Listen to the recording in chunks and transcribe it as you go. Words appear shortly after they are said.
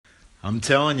I'm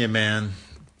telling you, man,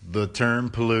 the term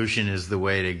pollution is the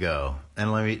way to go.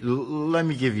 And let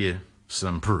me give you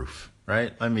some proof,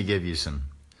 right? Let me give you some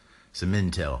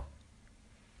intel.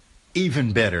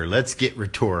 Even better, let's get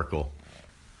rhetorical.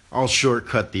 I'll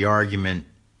shortcut the argument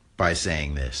by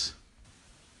saying this.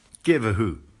 Give a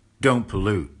hoot. Don't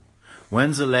pollute.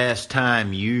 When's the last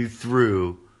time you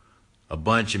threw a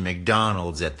bunch of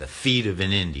McDonald's at the feet of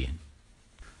an Indian?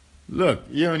 Look,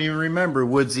 you don't even remember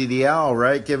Woodsy the Owl,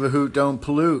 right? Give a hoot, don't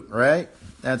pollute, right?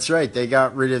 That's right. They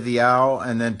got rid of the owl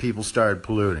and then people started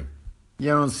polluting. You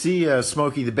don't see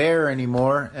Smokey the Bear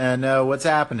anymore, and what's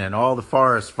happening? All the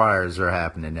forest fires are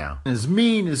happening now. As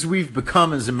mean as we've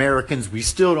become as Americans, we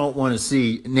still don't want to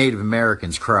see Native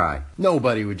Americans cry.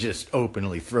 Nobody would just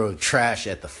openly throw trash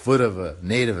at the foot of a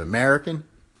Native American.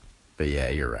 But yeah,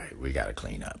 you're right. We got to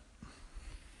clean up.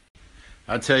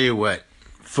 I'll tell you what,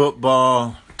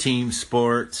 football, team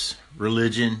sports,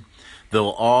 religion, they'll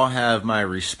all have my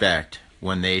respect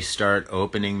when they start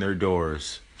opening their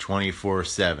doors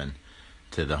 24/7.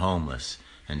 To the homeless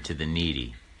and to the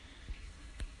needy,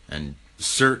 and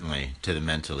certainly to the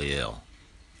mentally ill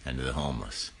and to the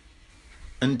homeless.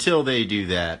 Until they do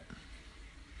that,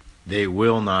 they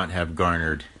will not have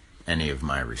garnered any of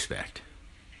my respect.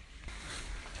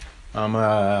 I'm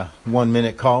 1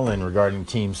 minute call-in regarding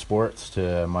team sports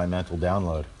to my mental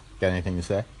download. Got anything to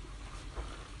say?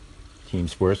 Team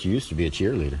sports, you used to be a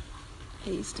cheerleader.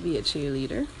 I used to be a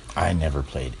cheerleader. I never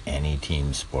played any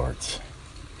team sports.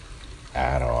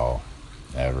 At all.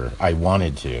 Ever. I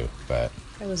wanted to, but...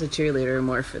 I was a cheerleader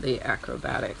more for the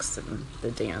acrobatics and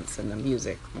the dance and the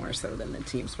music more so than the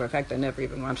team sport. In fact, I never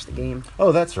even watched the game.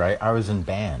 Oh, that's right. I was in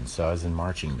band, so I was in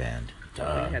marching band. You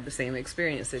had the same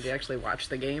experience. Did you actually watch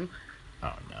the game?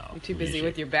 Oh, no. You're too busy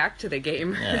with your back to the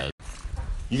game. Yeah.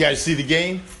 You guys see the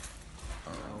game?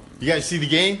 You guys see the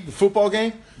game? The football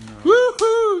game? No.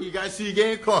 Woohoo! You guys see the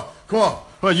game? Come on.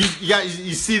 You guys,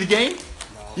 you see the game? No.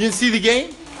 You didn't see the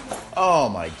game? Oh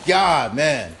my God,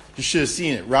 man. You should have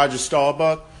seen it. Roger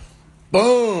Staubach.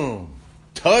 Boom.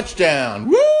 Touchdown.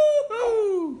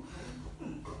 Woo-hoo.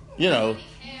 You know,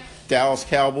 Dallas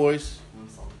Cowboys.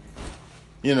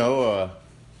 You know,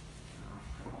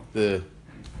 the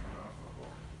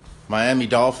Miami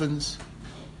Dolphins.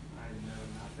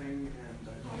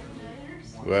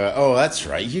 Well, oh, that's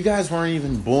right. You guys weren't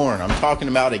even born. I'm talking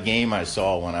about a game I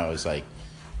saw when I was like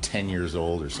 10 years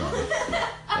old or something.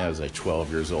 I was like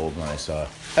 12 years old when I saw it.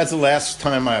 That's the last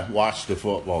time I watched a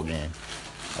football game.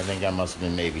 I think I must have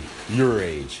been maybe your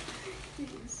age.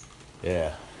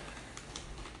 Yeah.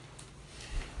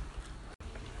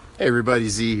 Hey everybody,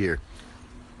 Z here.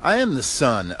 I am the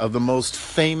son of the most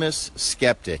famous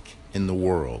skeptic in the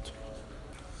world.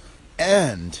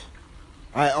 And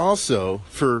I also,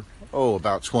 for,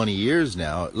 about 20 years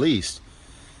now at least,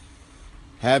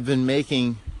 have been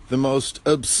making the most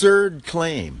absurd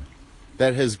claim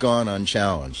that has gone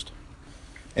unchallenged.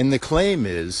 And the claim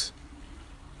is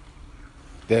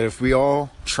that if we all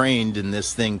trained in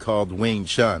this thing called Wing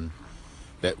Chun,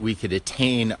 that we could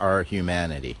attain our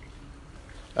humanity.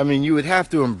 I mean, you would have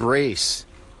to embrace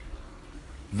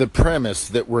the premise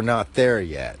that we're not there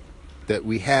yet, that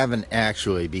we haven't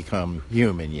actually become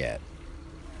human yet.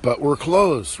 But we're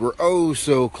close. We're oh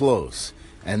so close.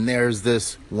 And there's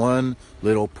this one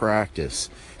little practice.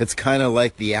 It's kind of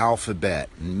like the alphabet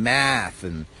and math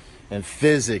and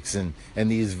physics and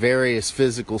these various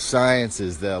physical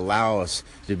sciences that allow us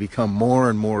to become more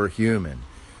and more human.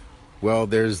 Well,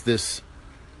 there's this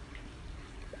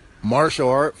martial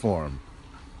art form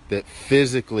that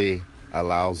physically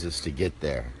allows us to get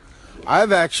there.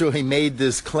 I've actually made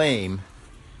this claim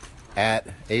at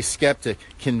a skeptic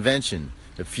convention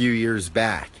a few years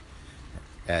back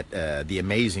at the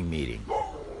Amazing meeting.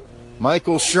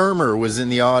 Michael Shermer was in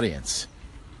the audience.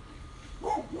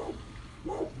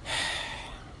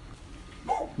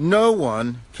 No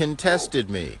one contested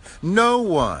me. No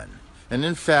one. And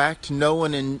in fact, no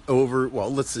one in over,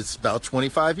 it's about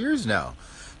 25 years now.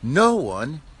 No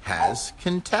one has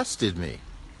contested me.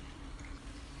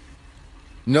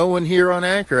 No one here on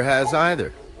Anchor has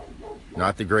either.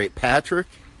 Not the great Patrick,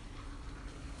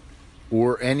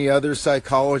 or any other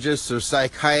psychologist or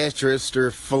psychiatrist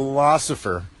or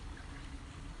philosopher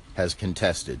has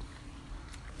contested.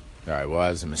 All right, well, that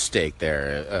was a mistake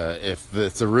there. If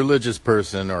it's a religious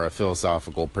person or a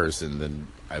philosophical person, then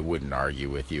I wouldn't argue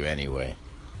with you anyway.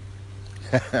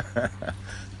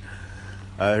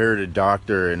 I heard a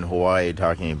doctor in Hawaii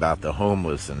talking about the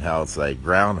homeless and how it's like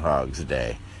Groundhog's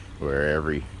Day, where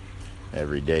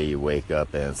every day you wake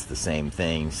up and it's the same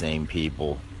thing, same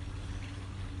people.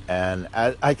 And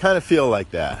I kind of feel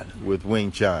like that with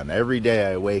Wing Chun. Every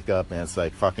day I wake up and it's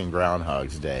like fucking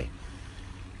Groundhog's Day.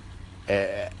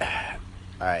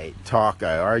 I talk,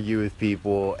 I argue with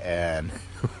people, and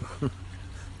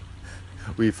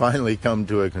we finally come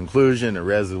to a conclusion, a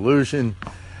resolution.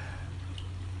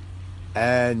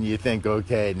 And you think,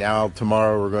 okay, now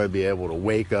tomorrow we're going to be able to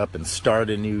wake up and start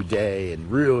a new day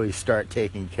and really start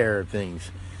taking care of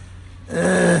things.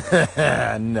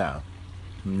 No,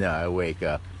 I wake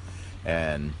up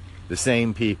and the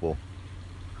same people,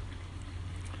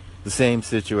 the same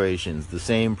situations, the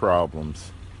same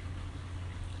problems.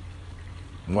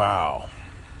 Wow.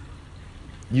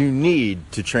 You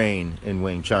need to train in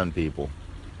Wing Chun, people.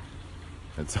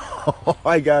 That's all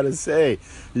I gotta say.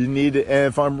 You need to, and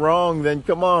if I'm wrong, then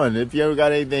come on. If you don't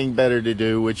got anything better to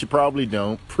do, which you probably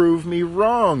don't, prove me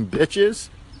wrong, bitches.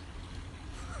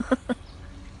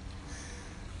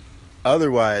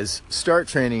 Otherwise, start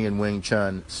training in Wing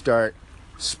Chun. Start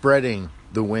spreading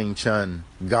the Wing Chun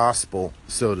gospel,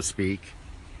 so to speak.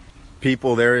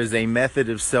 People, there is a method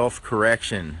of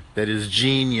self-correction that is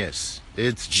genius.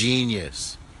 It's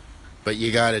genius. But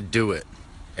you gotta do it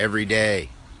every day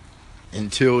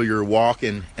until you're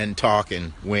walking and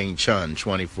talking Wing Chun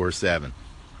 24/7.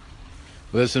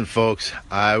 Listen, folks,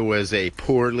 I was a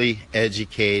poorly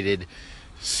educated,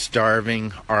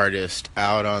 starving artist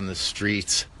out on the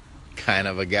streets kind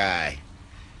of a guy.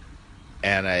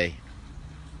 And I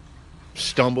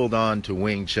stumbled onto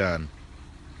Wing Chun.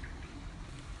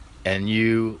 And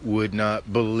you would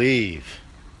not believe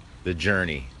the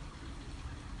journey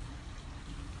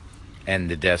and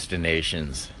the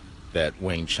destinations that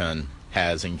Wing Chun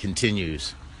has and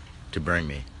continues to bring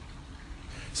me.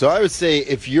 So I would say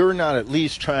if you're not at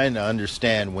least trying to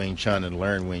understand Wing Chun and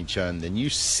learn Wing Chun, then you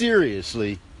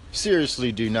seriously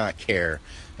do not care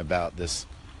about this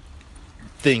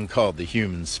thing called the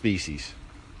human species,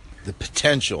 the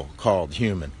potential called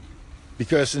human.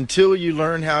 Because until you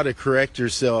learn how to correct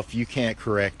yourself, you can't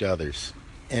correct others.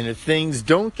 And if things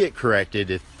don't get corrected,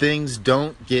 if things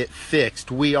don't get fixed,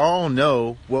 we all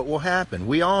know what will happen.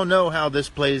 We all know how this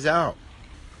plays out.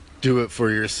 Do it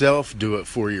for yourself. Do it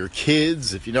for your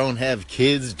kids. If you don't have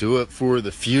kids, do it for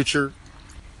the future.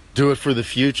 Do it for the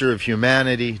future of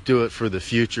humanity. Do it for the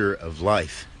future of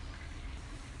life.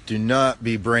 Do not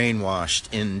be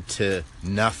brainwashed into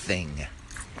nothing.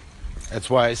 That's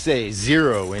why I say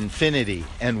 0, infinity,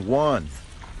 and 1.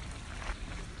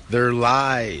 They're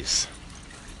lies.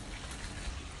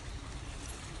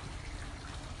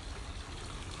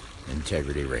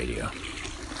 Integrity Radio.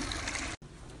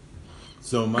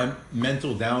 So my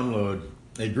mental download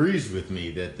agrees with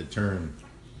me that the term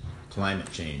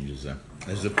climate change is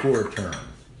a poor term,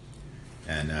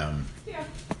 and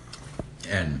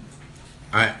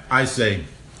I say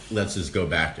let's just go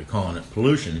back to calling it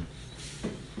pollution.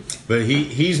 But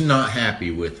he's not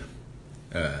happy with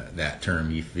that term.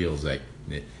 He feels like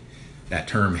that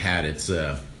term had its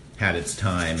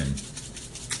time. And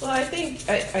well, I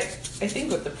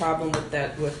think what the problem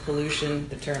with pollution,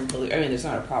 the term pollution, I mean, there's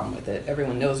not a problem with it.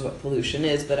 Everyone knows what pollution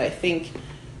is, but I think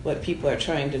what people are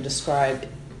trying to describe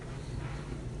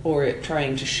or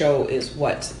trying to show is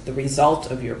what the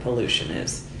result of your pollution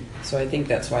is. So I think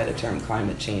that's why the term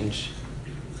climate change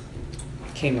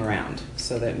came around,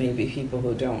 so that maybe people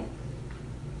who don't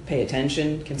pay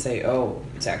attention can say, oh,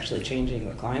 it's actually changing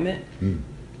the climate.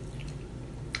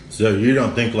 So you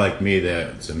don't think like me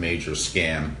that it's a major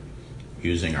scam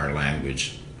using our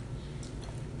language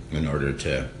in order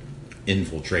to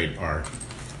infiltrate our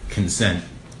consent,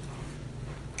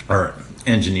 our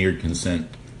engineered consent,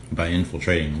 by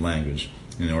infiltrating the language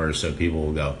in order so people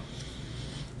will go,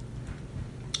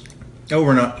 oh,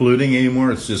 we're not polluting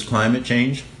anymore, it's just climate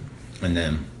change? And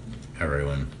then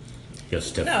everyone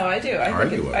gets to No, I do. I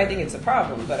think it. it's a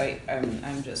problem, but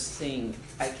I'm just saying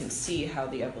I can see how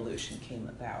the evolution came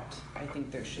about. I think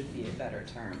there should be a better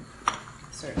term,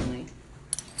 certainly.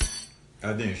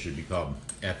 I think it should be called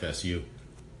FSU.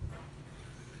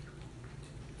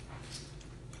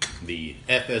 The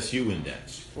FSU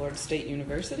Index. Florida State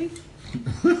University?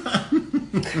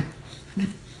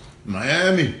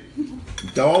 Miami.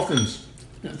 Dolphins.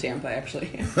 No, Tampa,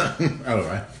 actually. All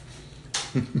right.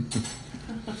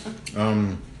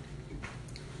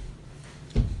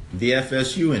 The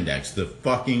FSU Index, the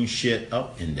fucking shit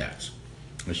up index.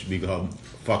 It should be called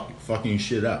fucking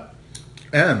shit up.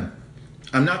 And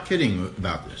I'm not kidding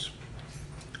about this.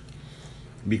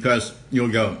 Because you'll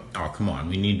go, oh, come on,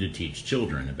 we need to teach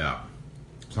children about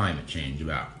climate change,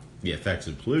 about the effects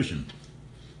of pollution.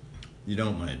 You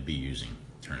don't want to be using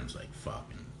terms like fuck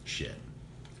and shit.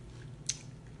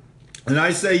 And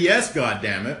I say yes,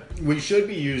 goddammit. We should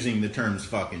be using the terms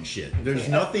fucking shit. There's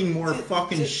nothing more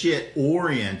fucking shit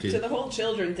oriented. To the whole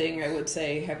children thing, I would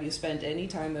say, have you spent any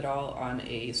time at all on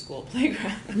a school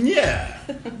playground? Yeah.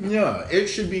 Yeah. It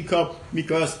should be called,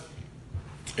 because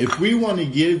if we want to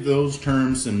give those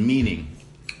terms some meaning,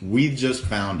 we've just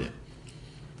found it.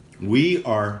 We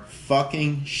are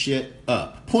fucking shit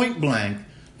up. Point blank,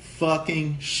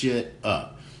 fucking shit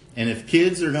up. And if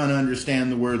kids are going to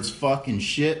understand the words fucking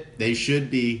shit, they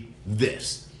should be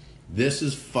this. This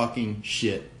is fucking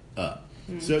shit up.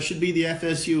 So it should be the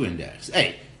FSU index.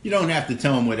 Hey, you don't have to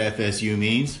tell them what FSU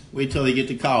means. Wait till they get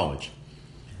to college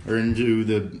or into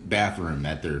the bathroom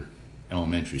at their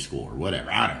elementary school or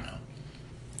whatever. I don't know.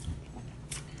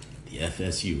 The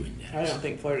FSU index. I don't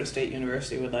think Florida State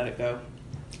University would let it go.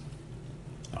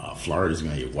 Florida's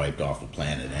going to get wiped off the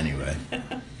planet anyway.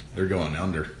 They're going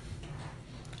under.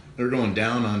 They're going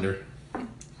down under.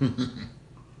 It'll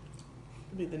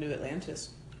be the new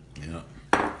Atlantis. Yeah.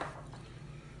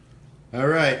 All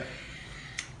right.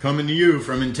 Coming to you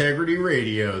from Integrity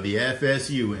Radio, the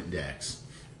FSU Index.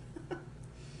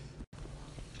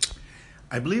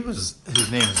 I believe his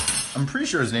name is, I'm pretty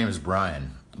sure his name is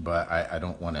Brian, but I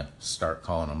don't want to start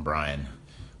calling him Brian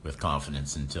with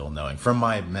confidence until knowing. From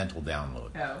my mental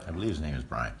download. Oh. I believe his name is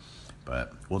Brian.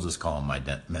 But we'll just call him my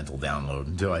mental download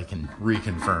until I can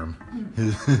reconfirm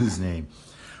his name.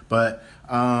 But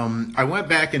I went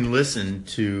back and listened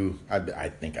to, I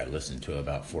think I listened to it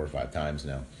about 4 or 5 times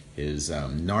now, his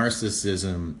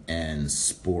Narcissism and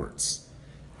Sports.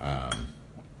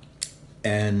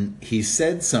 And he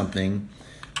said something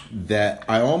that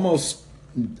I almost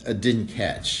didn't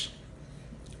catch.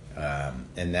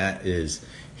 And that is,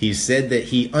 he said that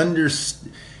he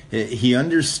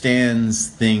understands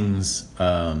things,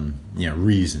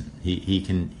 reason.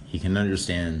 He can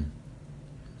understand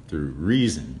through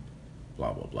reason,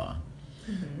 blah, blah, blah.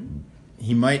 Mm-hmm.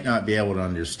 He might not be able to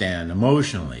understand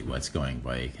emotionally what's going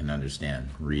by. He can understand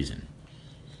reason.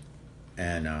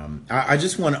 And I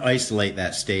just want to isolate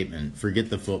that statement. Forget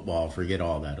the football, forget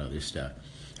all that other stuff.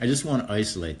 I just want to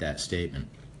isolate that statement.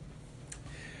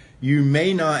 You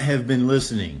may not have been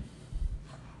listening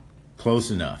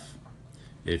close enough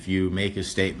if you make a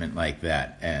statement like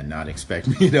that and not expect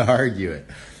me to argue it.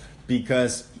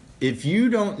 Because if you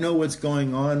don't know what's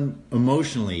going on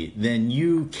emotionally, then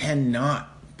you cannot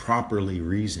properly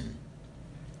reason.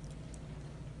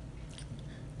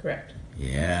 Correct.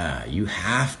 Yeah, you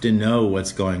have to know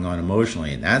what's going on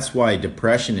emotionally. And that's why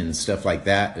depression and stuff like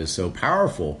that is so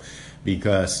powerful,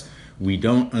 because we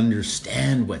don't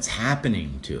understand what's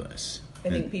happening to us. I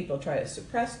think people try to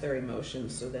suppress their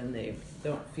emotions, so then they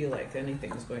don't feel like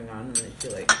anything's going on, and they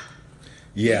feel like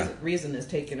reason is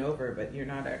taken over, but you're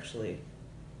not actually,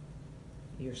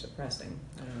 you're suppressing.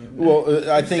 I don't even know. Well,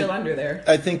 I think still under there.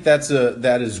 I think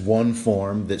that is one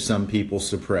form that some people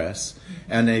suppress,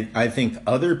 and I think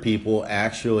other people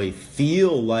actually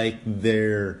feel like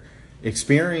they're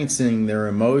experiencing their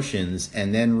emotions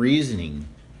and then reasoning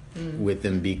with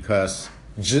them because.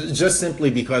 Just simply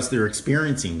because they're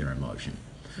experiencing their emotion,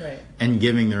 right, and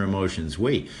giving their emotions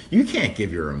weight. You can't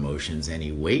give your emotions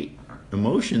any weight.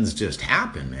 Emotions just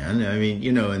happen, man. I mean,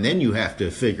 and then you have to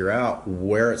figure out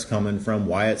where it's coming from,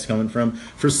 why it's coming from.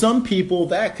 For some people,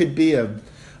 that could be a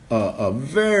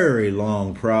very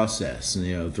long process,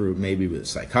 through maybe with a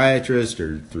psychiatrist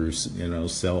or through,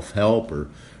 self-help or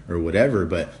whatever.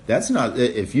 But that's not,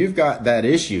 if you've got that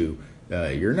issue,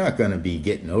 you're not going to be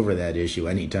getting over that issue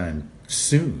anytime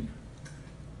soon.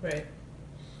 Right.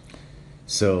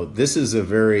 So this is a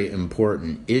very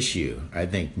important issue. I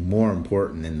think more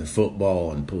important than the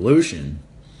football and pollution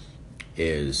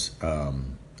is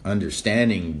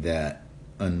understanding that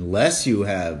unless you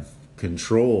have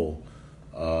control,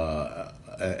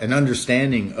 an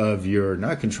understanding of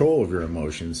not control of your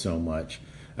emotions so much,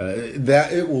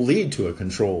 that it will lead to a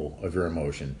control of your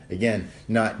emotion. Again,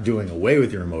 not doing away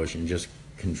with your emotion, just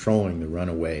controlling the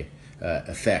runaway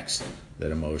effects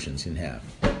that emotions can have.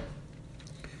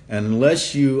 And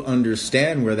unless you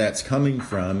understand where that's coming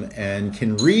from and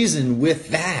can reason with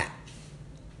that,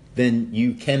 then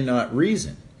you cannot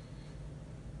reason.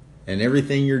 And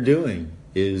everything you're doing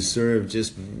is sort of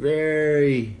just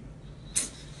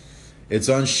it's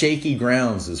on shaky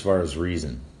grounds as far as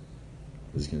reason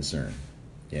is concerned.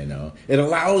 It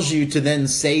allows you to then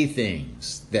say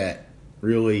things that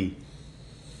really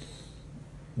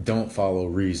don't follow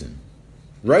reason.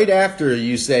 Right after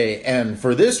you say, and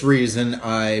for this reason,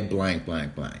 I blank,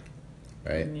 blank, blank.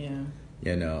 Right?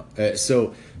 Yeah.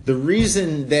 So the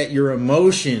reason that your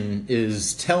emotion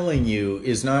is telling you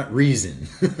is not reason.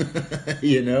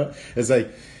 It's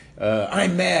like,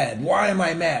 I'm mad. Why am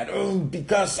I mad? Oh,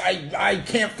 because I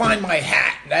can't find my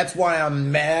hat. That's why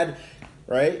I'm mad.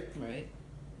 Right? Right.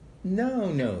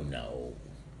 No.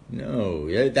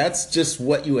 Yeah, that's just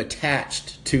what you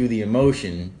attached to the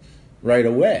emotion right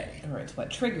away. Or it's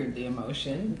what triggered the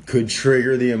emotion. Could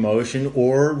trigger the emotion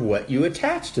or what you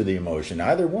attach to the emotion.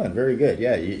 Either one. Very good.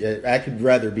 Yeah, that could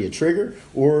rather be a trigger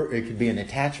or it could be an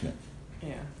attachment.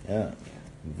 Yeah.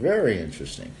 Very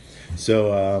interesting.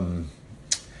 So,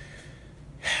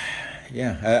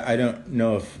 yeah, I don't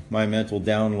know if my mental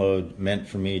download meant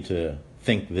for me to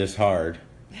think this hard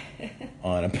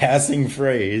on a passing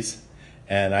phrase,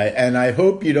 and I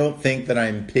hope you don't think that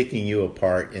I'm picking you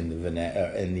apart in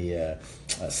the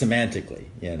semantically,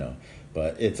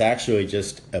 But it's actually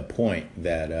just a point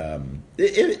that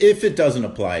if it doesn't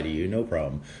apply to you, no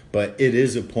problem. But it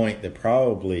is a point that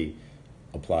probably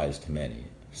applies to many.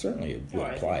 Certainly it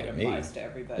would apply to me. It applies to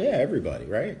everybody. Yeah, everybody,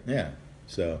 right? Yeah.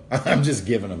 So I'm just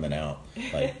giving them an out.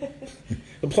 Like,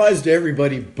 applies to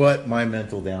everybody but my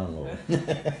mental download.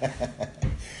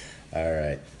 All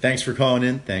right. Thanks for calling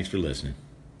in. Thanks for listening.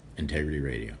 Integrity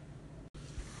Radio.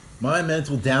 My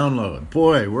mental download.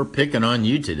 Boy, we're picking on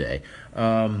you today.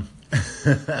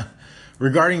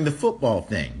 Regarding the football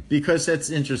thing, because that's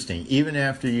interesting. Even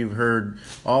after you've heard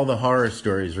all the horror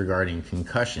stories regarding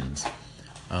concussions,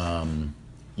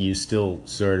 you still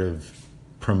sort of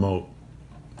promote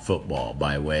football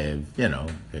by way of,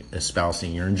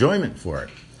 espousing your enjoyment for it,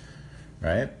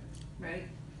 right? Right.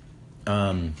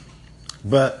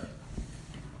 But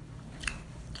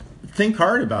think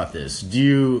hard about this. Do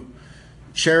you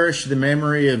cherish the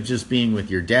memory of just being with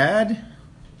your dad?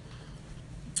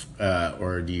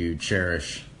 Or do you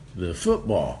cherish the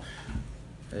football?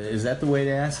 Is that the way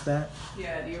to ask that?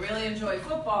 Yeah, do you really enjoy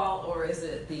football, or is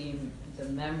it the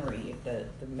memory,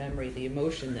 the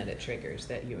emotion that it triggers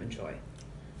that you enjoy?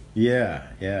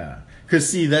 Yeah. Because,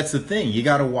 see, that's the thing. You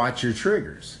got to watch your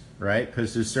triggers, right?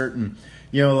 Because there's certain,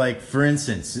 like, for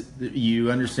instance,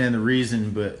 you understand the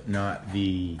reason but not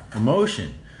the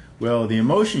emotion. Well, the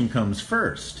emotion comes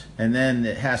first, and then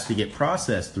it has to get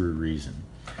processed through reason.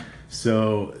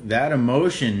 So that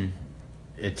emotion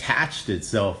attached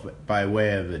itself by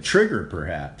way of a trigger,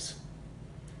 perhaps.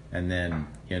 And then,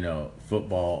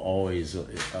 football always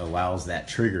allows that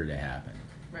trigger to happen.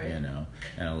 Right. And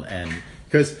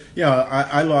because,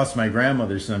 I lost my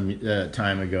grandmother some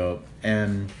time ago,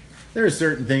 and there are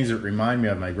certain things that remind me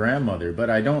of my grandmother, but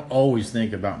I don't always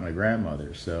think about my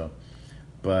grandmother. So,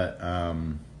 but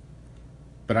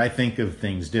I think of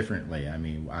things differently. I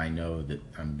mean, I know that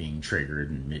I'm being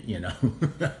triggered,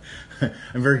 and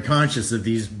I'm very conscious of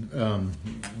these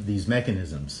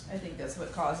mechanisms. I think that's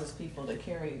what causes people to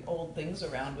carry old things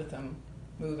around with them,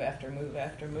 move after move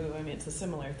after move. I mean, it's a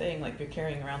similar thing. Like you're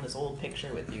carrying around this old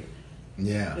picture with you.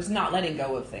 Yeah. Just not letting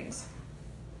go of things.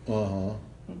 Uh-huh.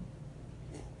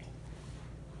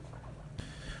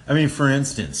 I mean, for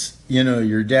instance,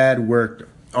 your dad worked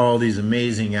all these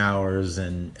amazing hours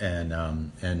and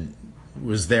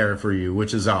was there for you,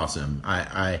 which is awesome.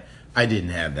 I didn't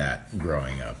have that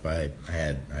growing up. I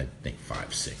had, I think,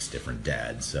 5, 6 different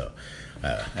dads, so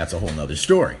that's a whole nother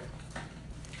story.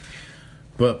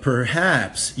 But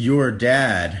perhaps your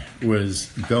dad was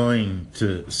going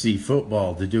to see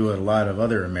football to do what a lot of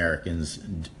other Americans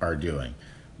are doing,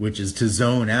 which is to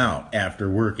zone out after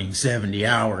working 70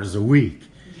 hours a week.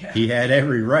 Yeah. He had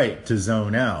every right to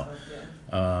zone out.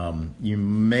 You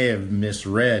may have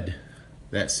misread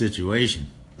that situation.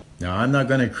 Now, I'm not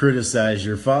going to criticize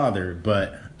your father,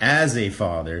 but as a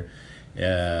father,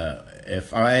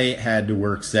 if I had to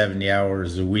work 70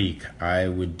 hours a week, I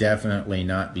would definitely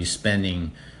not be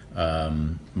spending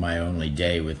my only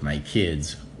day with my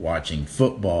kids watching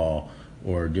football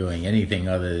or doing anything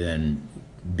other than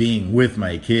being with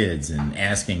my kids and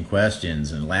asking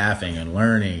questions and laughing and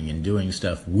learning and doing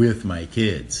stuff with my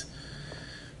kids.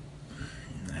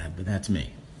 But that's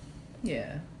me.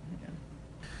 Yeah.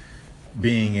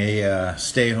 Being a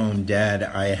stay-home dad,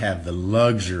 I have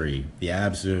the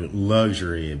absolute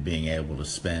luxury of being able to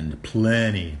spend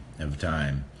plenty of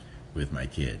time with my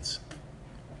kids.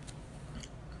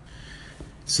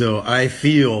 So I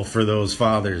feel for those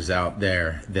fathers out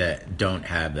there that don't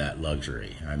have that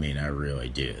luxury. I mean, I really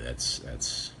do.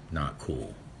 That's not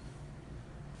cool.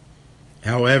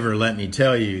 However, let me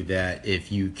tell you that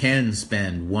if you can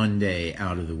spend one day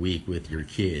out of the week with your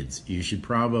kids, you should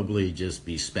probably just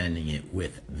be spending it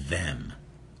with them.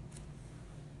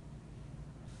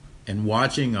 And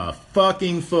watching a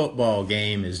fucking football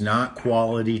game is not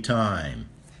quality time.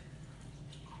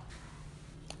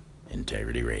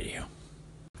 Integrity Radio.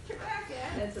 You're back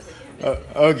at it.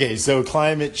 Okay, so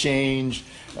climate change,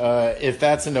 if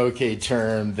that's an okay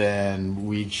term, then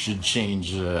we should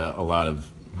change a lot of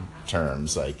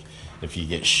terms. Like if you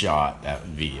get shot, that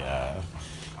would be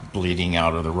bleeding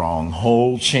out of the wrong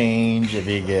hole change. If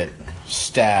you get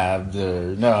stabbed,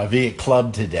 no, if you get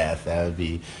clubbed to death, that would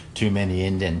be too many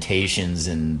indentations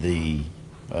in the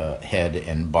head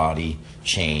and body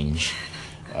change.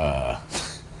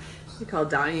 We call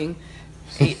dying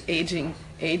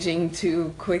aging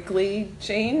too quickly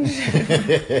change.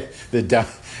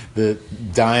 The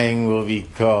dying will be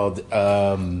called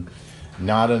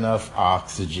not enough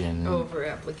oxygen. Over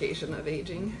application of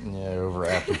aging. Yeah, over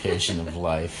application of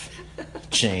life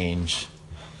change.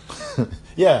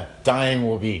 Yeah, dying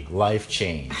will be life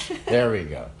change. There we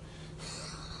go.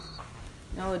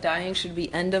 No, dying should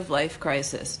be end of life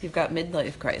crisis. You've got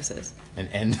midlife crisis. An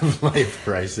end of life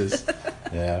crisis.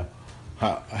 Yeah.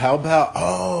 How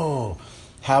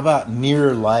about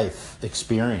near life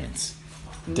experience?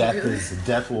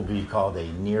 Death will be called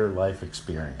a near life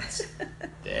experience.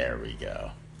 There we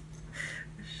go.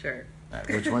 Sure.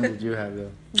 Which one did you have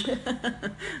though?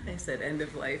 I said end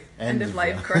of life. End End of of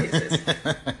life life. crisis.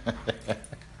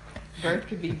 Birth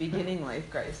could be beginning life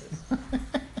crisis.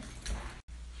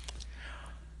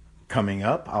 Coming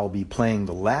up, I'll be playing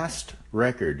the last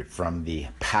record from the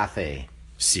Pathé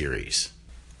series.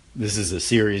 This is a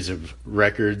series of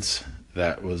records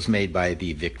that was made by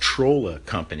the Victrola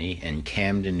Company in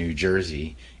Camden, New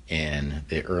Jersey in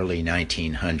the early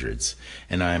 1900s.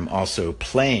 And I'm also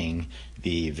playing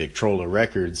the Victrola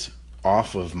records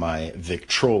off of my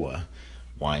Victrola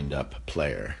wind-up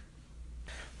player.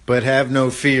 But have no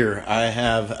fear, I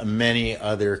have many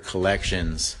other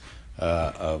collections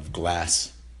of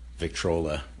glass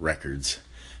Victrola records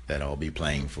that I'll be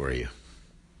playing for you.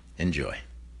 Enjoy.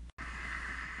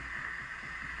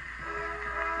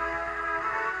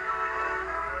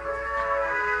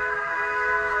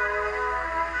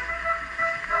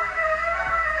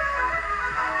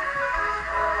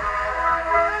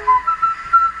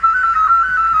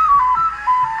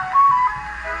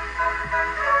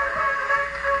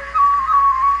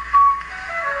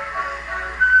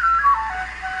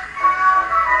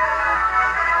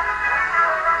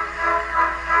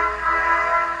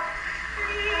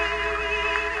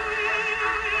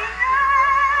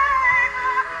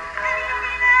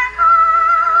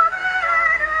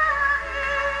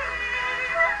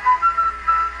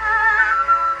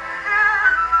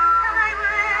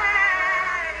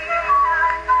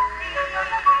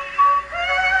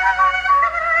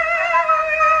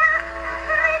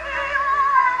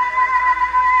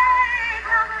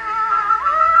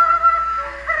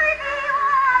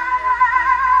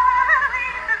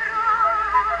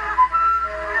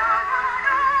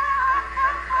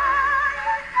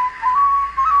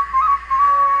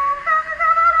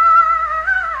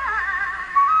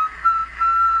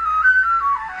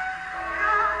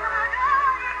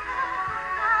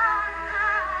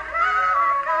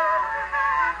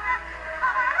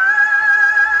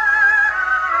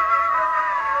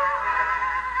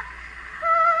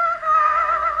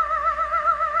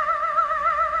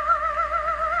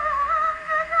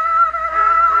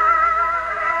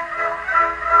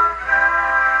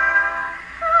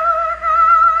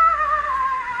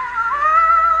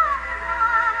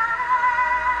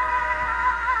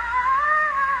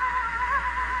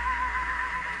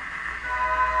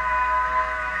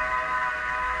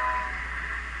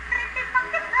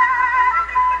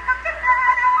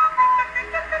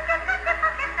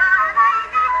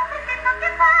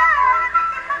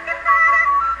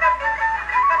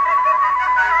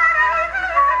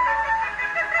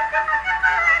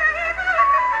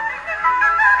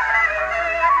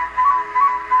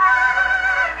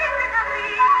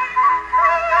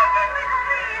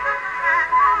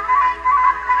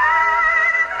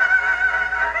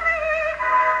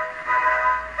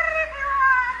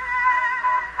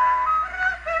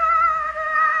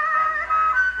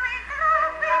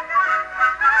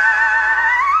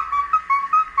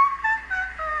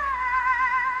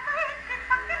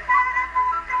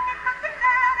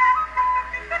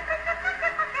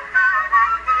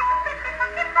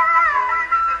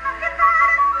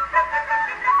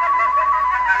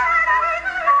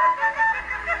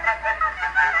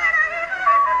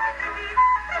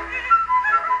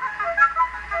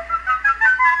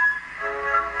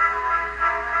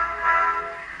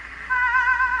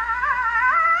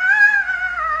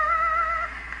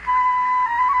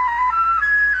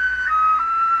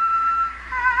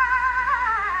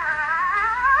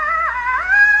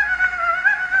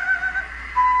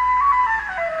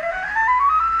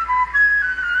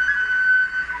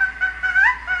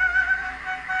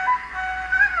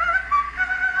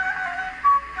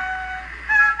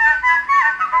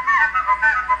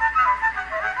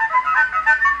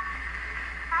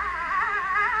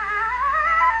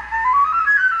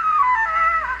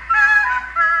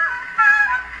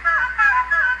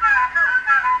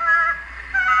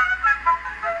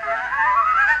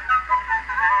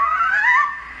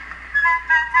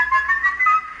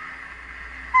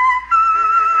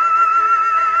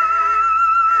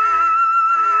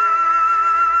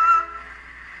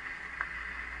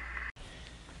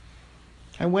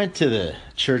 went to the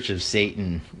Church of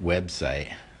Satan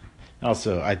website.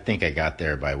 Also, I think I got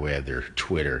there by way of their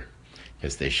Twitter,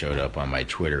 because they showed up on my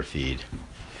Twitter feed.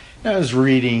 I was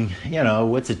reading,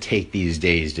 what's it take these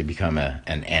days to become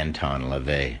an Anton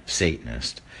LaVey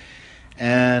Satanist?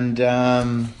 And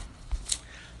I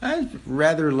was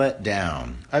rather let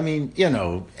down. I mean,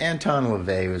 Anton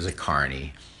LaVey was a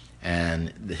carny, and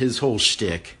his whole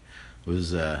shtick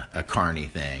was a carny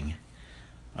thing.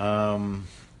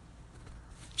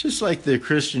 Just like the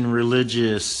Christian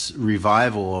religious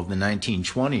revival of the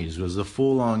 1920s was a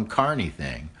full-on carny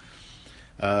thing.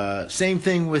 Same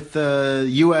thing with the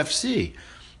UFC.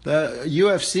 The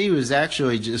UFC was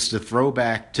actually just a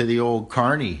throwback to the old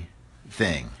carny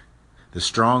thing, the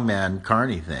strongman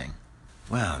carny thing.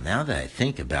 Wow, now that I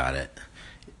think about it,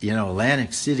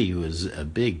 Atlantic City was a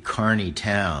big carny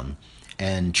town,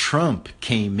 and Trump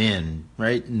came in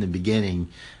right in the beginning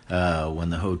when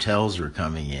the hotels were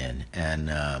coming in, and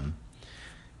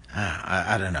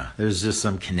I don't know. There's just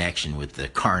some connection with the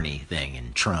carny thing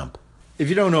and Trump. If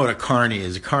you don't know what a carny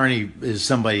is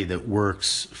somebody that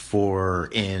works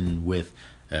with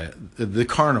the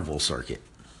carnival circuit.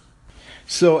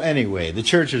 So anyway, the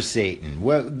Church of Satan.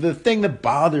 Well, the thing that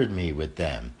bothered me with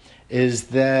them is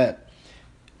that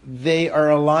they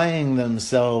are aligning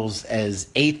themselves as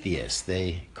atheists.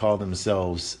 They call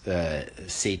themselves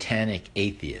satanic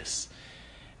atheists.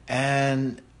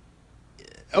 And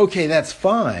okay, that's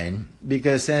fine,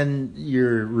 because then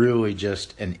you're really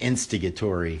just an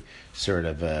instigatory sort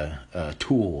of a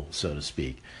tool, so to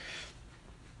speak.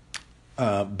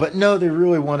 But no, they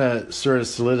really want to sort of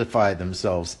solidify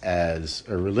themselves as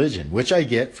a religion, which I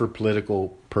get for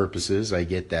political purposes. I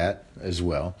get that as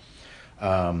well.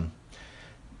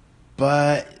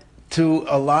 But to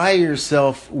ally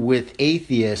yourself with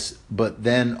atheists, but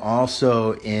then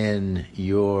also on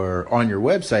your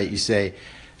website you say,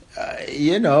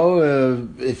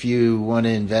 if you want to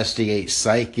investigate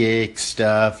psychic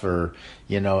stuff or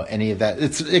any of that,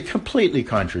 it's completely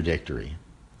contradictory.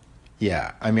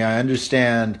 Yeah, I mean, I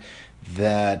understand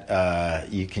that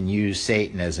you can use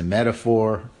Satan as a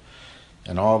metaphor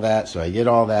and all that, so I get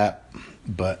all that,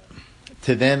 but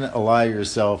to then ally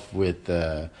yourself with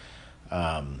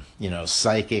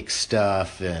psychic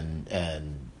stuff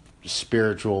and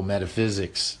spiritual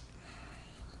metaphysics,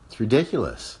 it's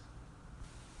ridiculous.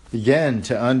 Again,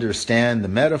 to understand the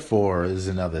metaphor is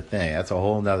another thing. That's a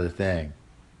whole other thing.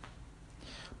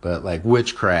 But like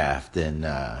witchcraft and,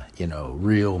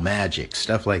 real magic,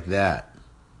 stuff like that.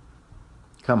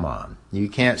 Come on. You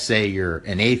can't say you're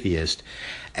an atheist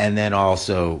and then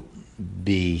also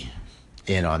be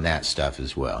in on that stuff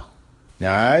as well.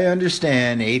 Now, I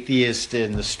understand atheist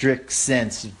in the strict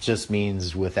sense just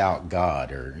means without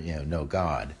God or, no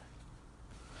God.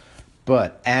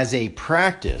 But as a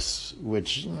practice,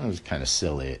 which is kind of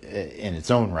silly in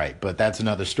its own right, but that's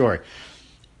another story.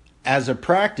 As a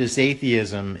practice,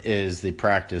 atheism is the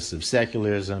practice of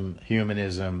secularism,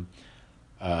 humanism,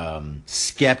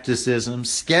 skepticism.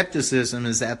 Skepticism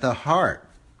is at the heart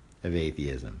of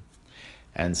atheism.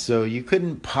 And so you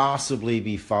couldn't possibly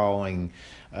be following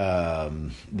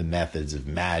the methods of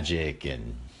magic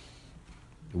and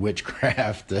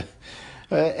witchcraft,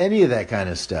 any of that kind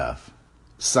of stuff.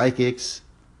 Psychics.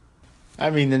 I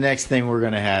mean, the next thing we're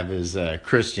going to have is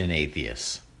Christian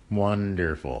atheists.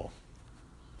 Wonderful.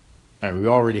 All right, we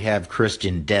already have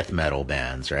Christian death metal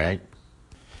bands, right?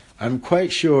 I'm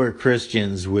quite sure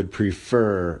Christians would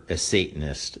prefer a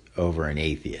Satanist over an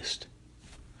atheist.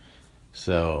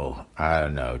 So, I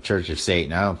don't know. Church of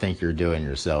Satan, I don't think you're doing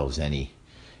yourselves any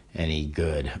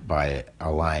good by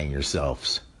allying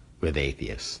yourselves with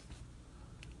atheists.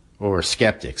 Or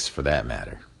skeptics, for that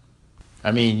matter.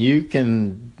 I mean, you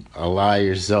can ally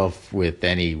yourself with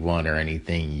anyone or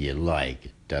anything you like.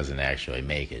 It doesn't actually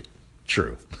make it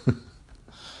true.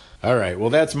 All right, well,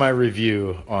 that's my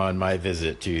review on my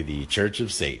visit to the Church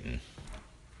of Satan.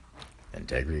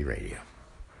 Integrity Radio.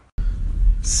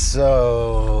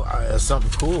 So,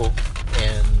 something cool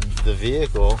in the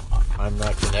vehicle. I'm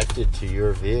not connected to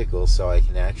your vehicle, so I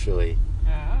can actually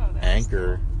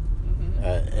anchor.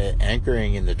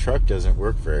 Anchoring in the truck doesn't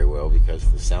work very well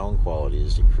because the sound quality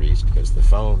is decreased because the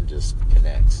phone just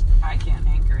connects. I can't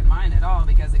anchor in mine at all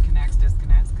because it connects,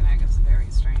 disconnects, connects. It's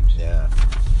very strange. Yeah.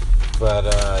 But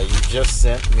you just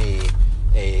sent me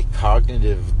a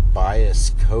cognitive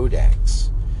bias codex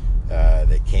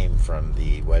that came from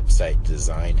the website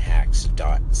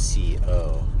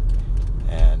designhacks.co.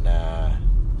 And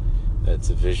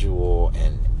that's a visual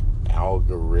and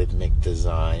algorithmic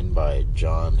design by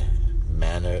John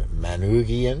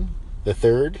Manoogian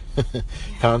III.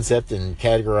 Concept and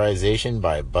categorization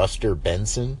by Buster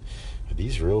Benson. Are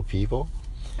these real people?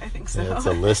 I think so. It's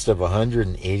a list of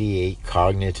 188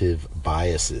 cognitive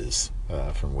biases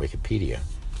from Wikipedia.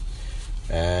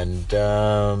 And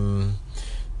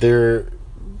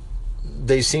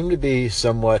they seem to be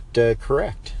somewhat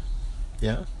correct.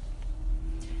 Yeah?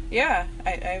 Yeah,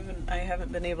 I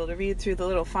haven't been able to read through the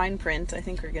little fine print. I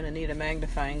think we're going to need a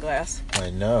magnifying glass. I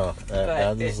know.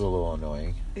 That is a little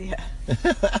annoying. Yeah.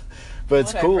 But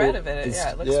it's cool. I've read of it,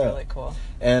 it looks really cool.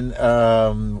 And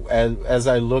as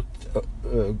I looked,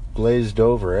 glazed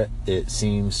over it, it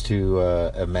seems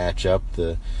to match up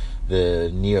the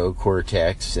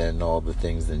neocortex and all the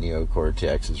things the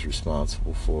neocortex is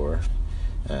responsible for,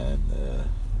 and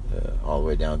all the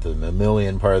way down to the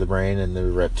mammalian part of the brain and the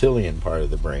reptilian part of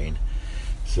the brain.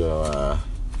 So,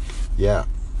 yeah.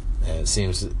 And it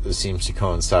seems to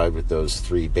coincide with those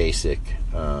three basic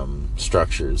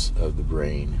structures of the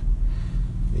brain.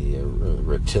 The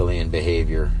reptilian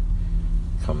behavior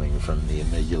coming from the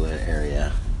amygdala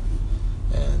area,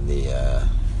 and the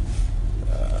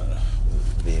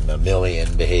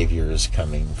mammalian behaviors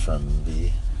coming from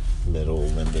the middle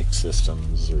limbic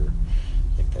systems, or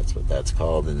I think that's what that's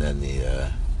called, and then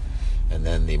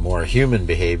the more human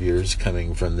behaviors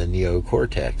coming from the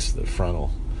neocortex, the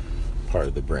frontal part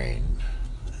of the brain.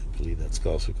 I believe that's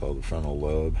also called the frontal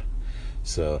lobe.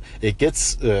 So it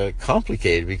gets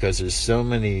complicated because there's so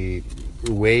many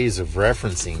ways of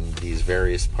referencing these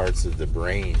various parts of the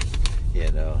brain,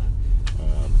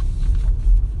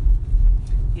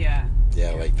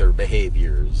 Yeah, like their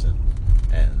behaviors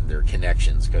and their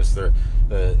connections, because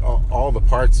all the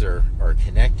parts are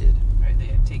connected. Right,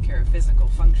 they take care of physical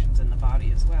functions in the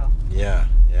body as well. Yeah.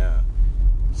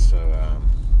 So,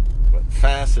 but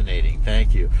fascinating.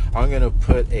 Thank you. I'm going to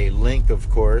put a link, of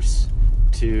course,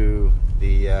 to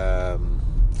the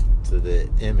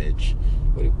image.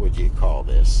 What would you call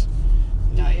this?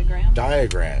 Diagram?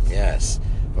 Diagram, yes.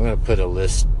 I'm going to put a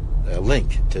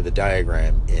link to the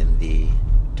diagram in the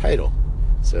title.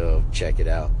 So check it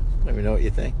out. Let me know what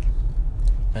you think.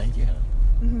 Thank you.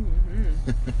 Mm-hmm.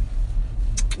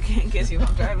 In case you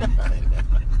won't drive it.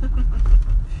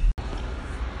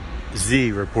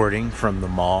 Z reporting from the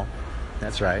mall.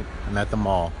 That's right. I'm at the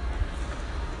mall.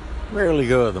 Rarely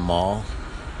go to the mall.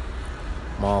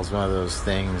 Mall's one of those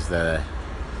things that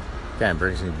kind of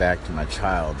brings me back to my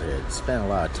childhood. Spent a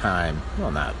lot of time,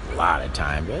 well, not a lot of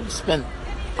time, but I spent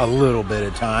a little bit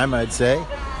of time, I'd say,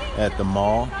 at the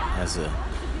mall as a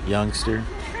youngster.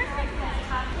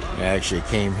 I actually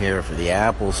came here for the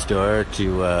Apple store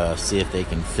to see if they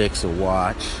can fix a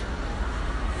watch.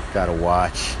 Got a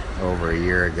watch over a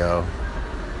year ago.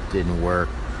 Didn't work.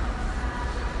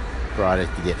 Brought it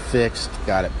to get fixed.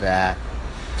 Got it back.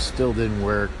 Still didn't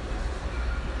work.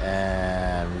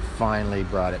 And we finally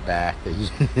brought it back a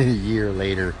year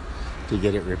later to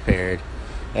get it repaired.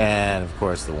 And of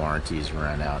course the warranties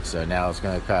run out. So now it's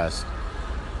going to cost,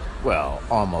 well,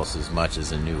 almost as much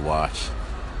as a new watch.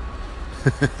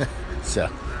 So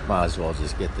might as well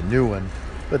just get the new one.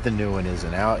 But the new one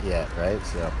isn't out yet, right?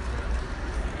 So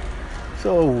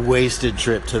a wasted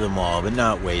trip to the mall, but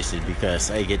not wasted because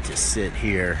I get to sit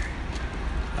here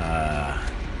and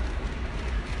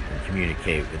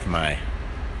communicate with my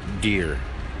dear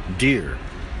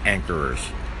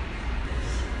anchorers.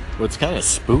 What's kind of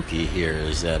spooky here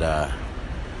is that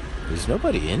there's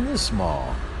nobody in this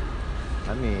mall.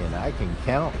 I mean, I can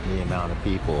count the amount of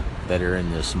people that are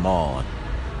in this mall.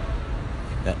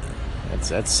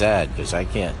 That's sad because I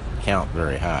can't count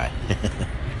very high.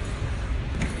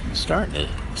 I'm starting to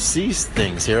see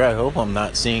things here. I hope I'm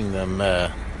not seeing them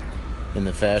in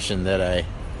the fashion that I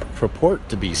purport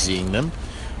to be seeing them.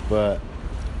 But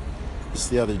just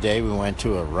the other day we went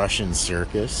to a Russian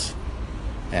circus,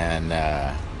 and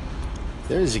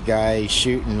there's a guy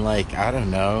shooting, like, I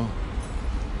don't know,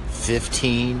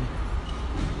 15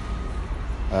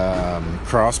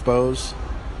 crossbows,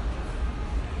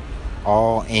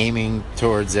 all aiming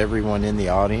towards everyone in the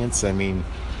audience. I mean,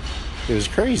 it was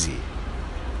crazy.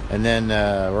 And then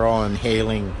we're all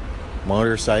inhaling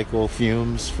motorcycle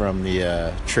fumes from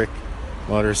the trick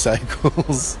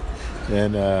motorcycles.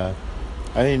 And I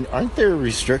mean, aren't there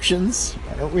restrictions?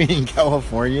 Aren't we in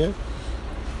California?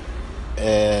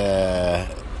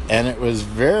 And it was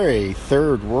very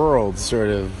third world sort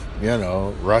of,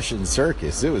 Russian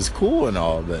circus. It was cool and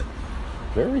all, but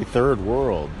very third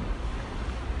world.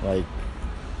 Like,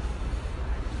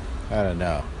 I don't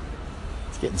know.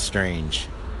 It's getting strange.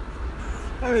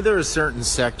 I mean, there are certain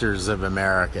sectors of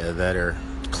America that are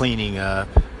cleaning up.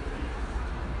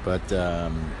 But,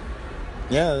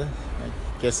 yeah,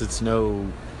 I guess it's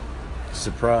no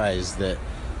surprise that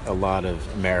a lot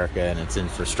of America and its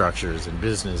infrastructures and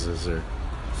businesses are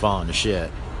falling to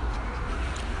shit.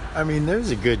 I mean,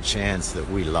 there's a good chance that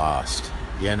we lost,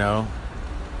 you know?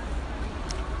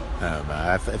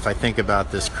 If I think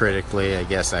about this critically, I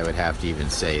guess I would have to even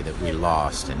say that we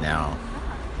lost, and now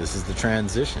this is the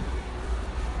transition.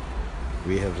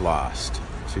 We have lost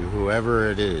to whoever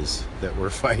it is that we're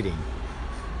fighting.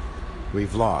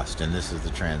 We've lost, and this is the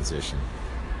transition.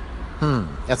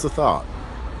 That's a thought.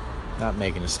 Not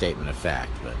making a statement of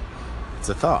fact, but it's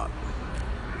a thought.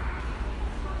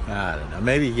 I don't know.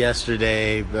 Maybe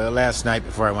yesterday, last night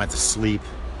before I went to sleep,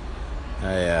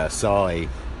 I saw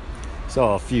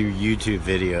a few YouTube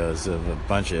videos of a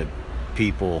bunch of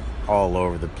people all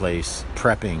over the place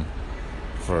prepping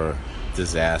for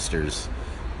disasters,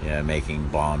 making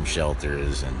bomb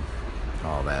shelters and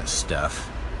all that stuff.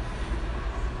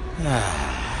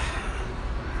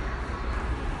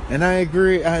 And I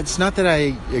agree. It's not that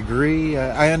I agree.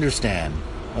 I understand.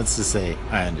 Let's just say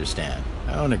I understand.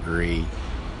 I don't agree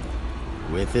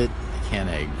with it. I can't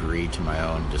agree to my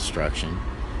own destruction.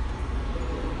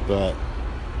 But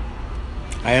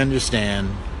I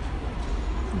understand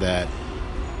that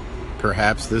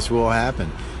perhaps this will happen.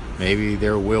 Maybe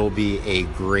there will be a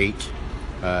great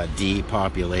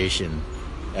depopulation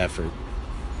effort.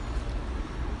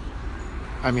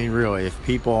 I mean, really, if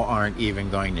people aren't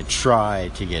even going to try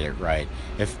to get it right,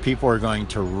 if people are going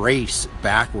to race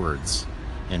backwards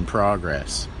in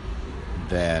progress,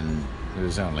 then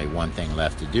there's only one thing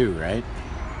left to do, right?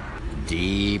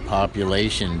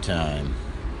 Depopulation time.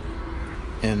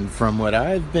 And from what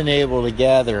I've been able to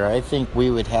gather, I think we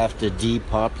would have to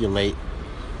depopulate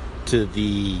to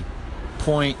the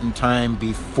point in time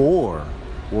before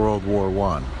World War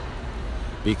I.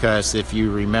 Because if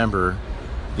you remember,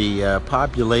 the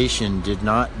population did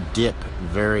not dip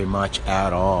very much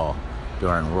at all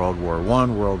during World War I,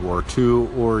 World War II,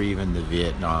 or even the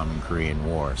Vietnam and Korean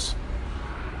Wars.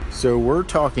 So we're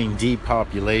talking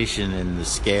depopulation in the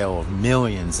scale of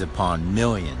millions upon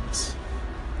millions.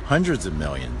 Hundreds of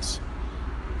millions.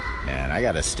 Man, I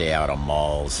gotta stay out of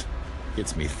malls.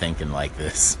 Gets me thinking like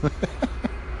this.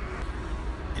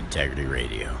 Integrity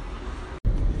Radio.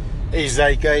 Hey,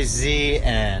 Zeitgeist Z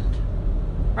and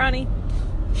Ronnie.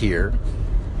 Here.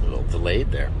 A little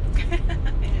delayed there. I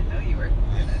didn't know you were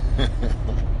gonna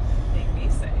make me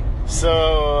say.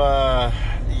 So,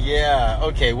 yeah,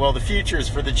 okay, well, the future is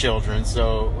for the children,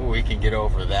 so we can get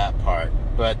over that part.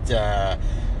 But,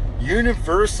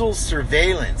 universal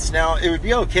surveillance. Now, it would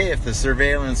be okay if the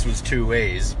surveillance was two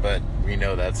ways, but we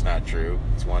know that's not true.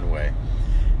 It's one way.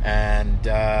 And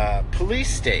police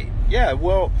state. Yeah,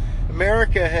 well,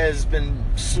 America has been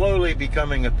slowly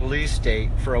becoming a police state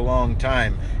for a long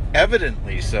time.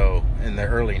 Evidently so in the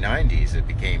early 90s, it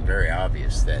became very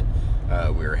obvious that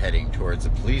we were heading towards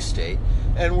a police state.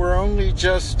 And we're only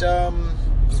just,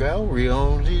 we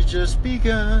only just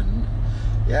begun.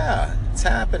 Yeah, it's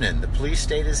happening. The police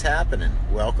state is happening.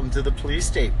 Welcome to the police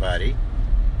state, buddy.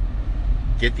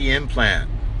 Get the implant.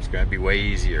 It's going to be way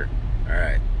easier. All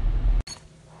right.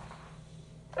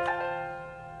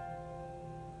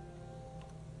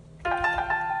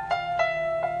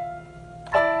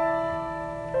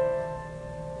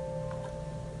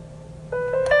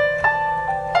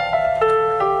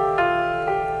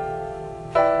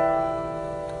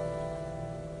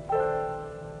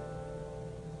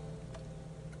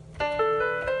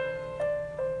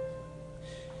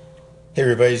 Hey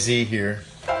everybody, Z here.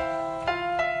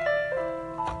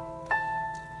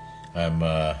 I'm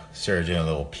started doing a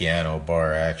little piano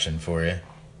bar action for you.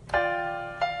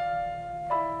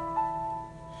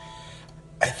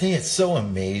 I think it's so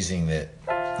amazing that,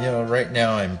 right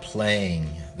now I'm playing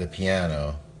the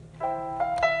piano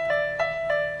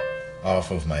off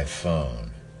of my phone.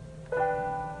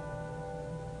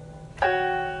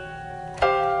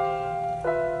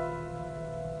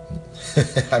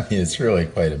 I mean, it's really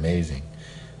quite amazing.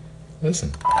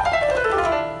 Listen.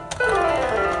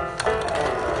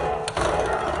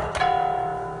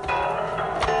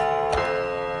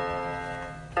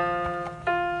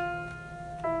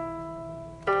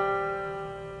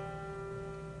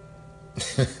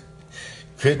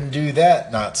 Couldn't do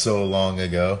that not so long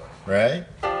ago, right?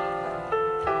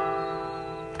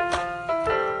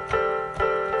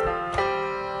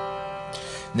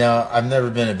 Now, I've never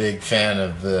been a big fan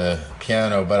of the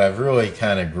piano, but I've really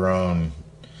kind of grown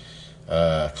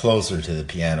closer to the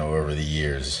piano over the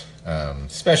years,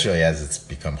 especially as it's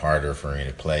become harder for me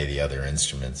to play the other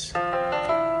instruments.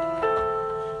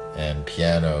 And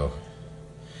piano,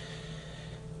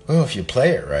 well, if you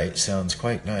play it right, sounds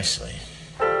quite nicely.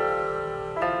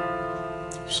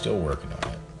 Still working on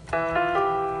it.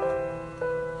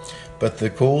 But the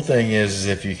cool thing is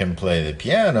if you can play the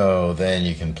piano, then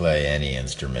you can play any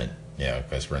instrument,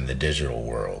 because we're in the digital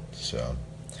world. So,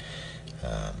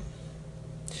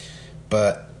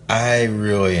 but I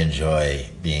really enjoy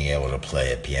being able to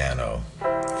play a piano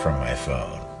from my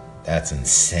phone. That's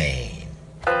insane.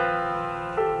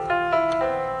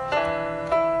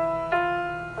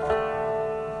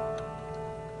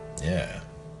 Yeah.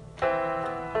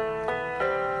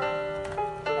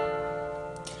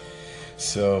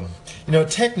 So,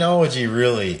 technology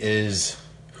really is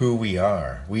who we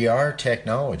are. We are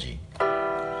technology.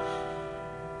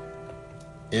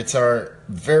 It's our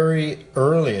very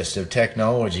earliest of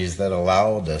technologies that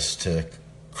allowed us to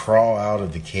crawl out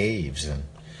of the caves and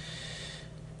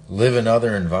live in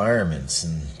other environments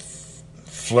and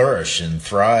flourish and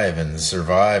thrive and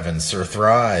survive and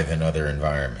thrive in other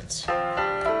environments.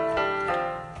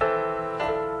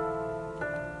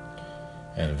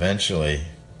 And eventually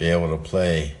be able to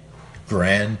play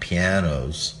grand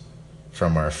pianos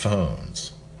from our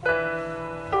phones.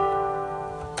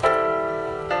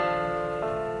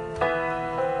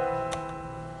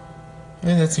 I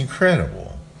mean, that's incredible.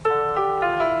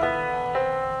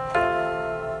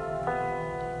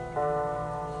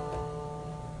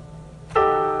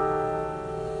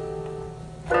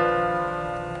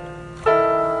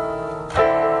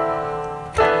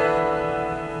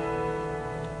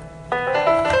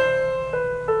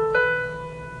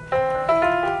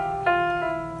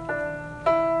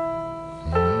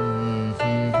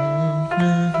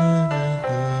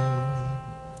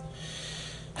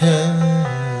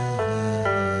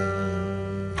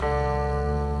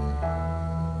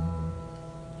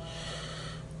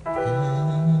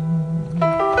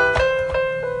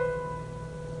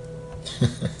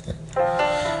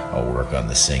 I'll work on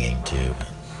the singing too.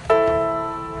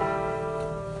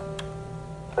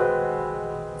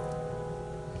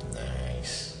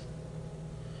 Nice.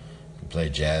 Can play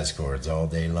jazz chords all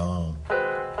day long.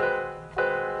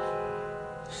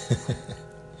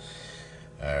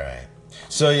 All right.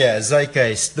 So yeah,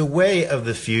 Zeitgeist, the way of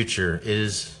the future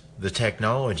is the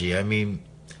technology. I mean,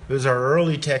 it was our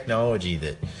early technology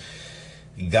that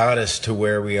got us to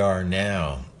where we are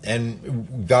now.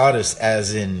 And got us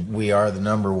as in we are the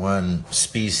number one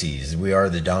species. We are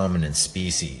the dominant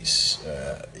species.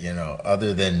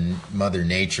 Other than Mother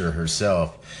Nature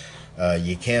herself,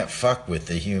 you can't fuck with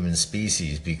the human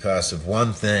species because of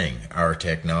one thing, our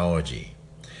technology.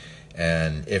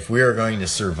 And if we are going to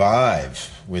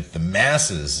survive with the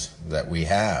masses that we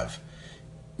have,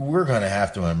 we're going to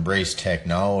have to embrace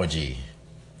technology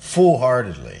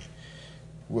full-heartedly,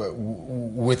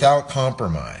 without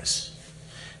compromise.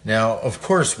 Now, of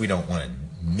course, we don't want to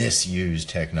misuse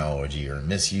technology or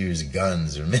misuse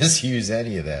guns or misuse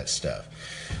any of that stuff.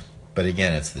 But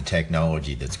again, it's the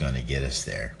technology that's going to get us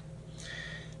there.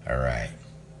 All right.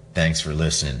 Thanks for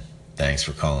listening. Thanks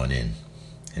for calling in.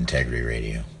 Integrity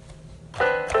Radio.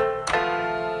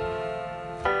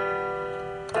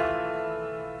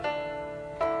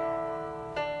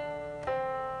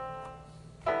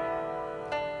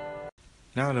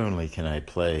 Not only can I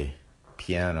play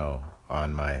piano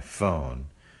on my phone,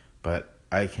 but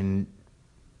I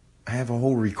have a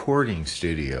whole recording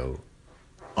studio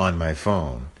on my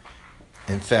phone.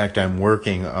 In fact, I'm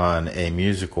working on a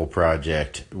musical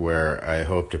project where I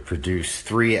hope to produce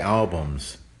 3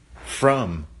 albums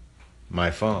from my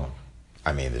phone.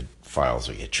 I mean, the files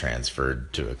will get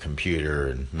transferred to a computer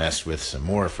and messed with some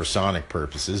more for sonic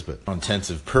purposes, but for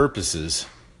intensive purposes,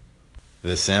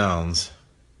 the sounds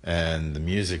and the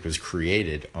music was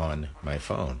created on my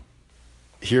phone.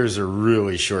 Here's a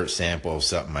really short sample of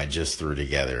something I just threw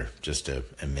together just a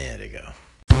minute ago.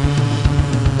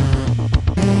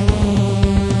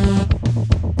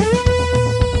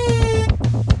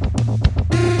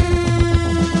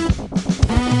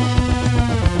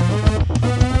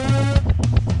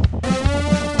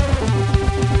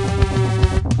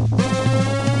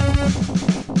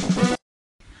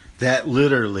 That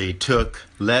literally took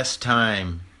less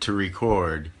time to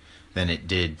record than it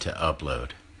did to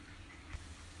upload.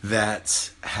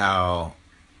 That's how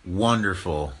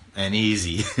wonderful and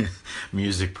easy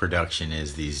music production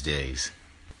is these days.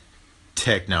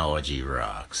 Technology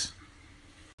rocks.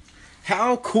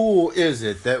 How cool is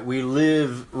it that we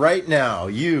live right now,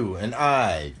 you and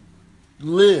I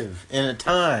live in a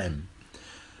time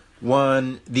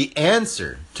when the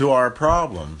answer to our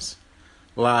problems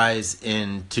lies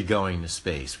into going to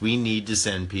space. We need to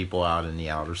send people out in the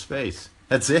outer space.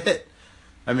 That's it.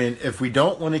 I mean, if we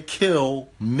don't want to kill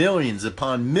millions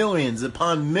upon millions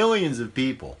upon millions of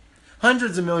people,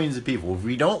 hundreds of millions of people, if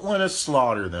we don't want to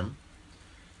slaughter them,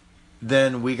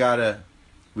 then we gotta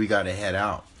head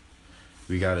out.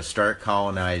 We gotta start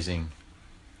colonizing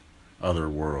other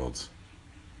worlds.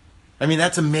 I mean,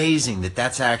 that's amazing that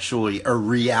that's actually a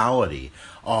reality,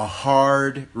 a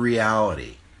hard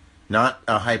reality, not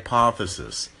a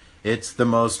hypothesis. It's the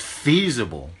most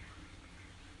feasible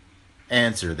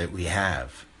answer that we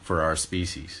have for our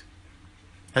species.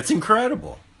 That's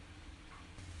incredible.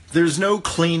 There's no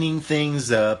cleaning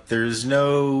things up. There's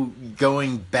no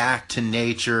going back to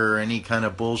nature or any kind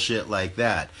of bullshit like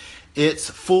that. It's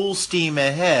full steam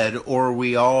ahead or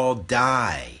we all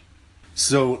die.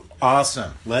 So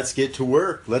awesome. Let's get to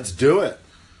work. Let's do it.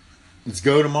 Let's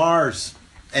go to Mars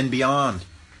and beyond.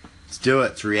 Let's do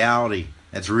it. It's reality.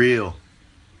 That's real.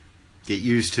 Get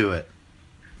used to it.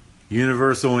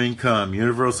 Universal income,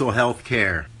 universal health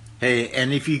care. Hey,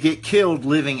 and if you get killed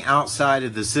living outside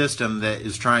of the system that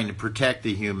is trying to protect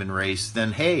the human race,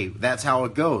 then hey, that's how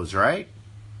it goes, right?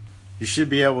 You should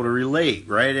be able to relate,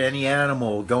 right? Any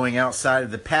animal going outside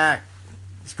of the pack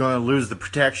is going to lose the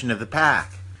protection of the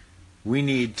pack. We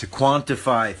need to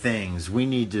quantify things. We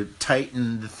need to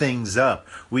tighten the things up.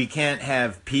 We can't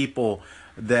have people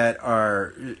that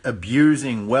are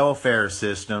abusing welfare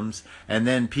systems and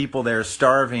then people that are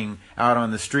starving out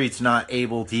on the streets not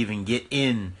able to even get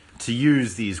in to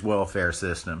use these welfare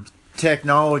systems.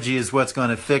 Technology is what's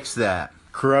going to fix that.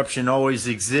 Corruption always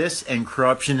exists, and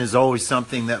corruption is always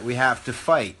something that we have to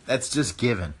fight. That's just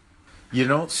given. You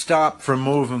don't stop from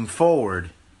moving forward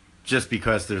just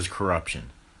because there's corruption.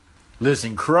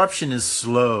 Listen, corruption is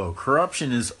slow.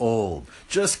 Corruption is old.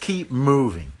 Just keep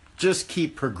moving. Just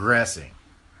keep progressing.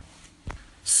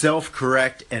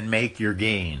 Self-correct and make your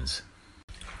gains.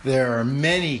 There are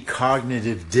many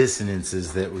cognitive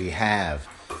dissonances that we have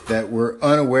that we're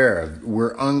unaware of.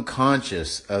 We're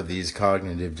unconscious of these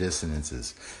cognitive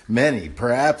dissonances. Many,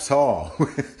 perhaps all.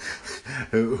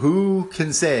 Who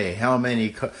can say how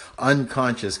many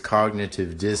unconscious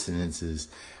cognitive dissonances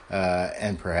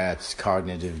and perhaps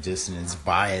cognitive dissonance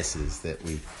biases that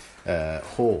we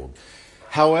hold?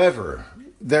 However,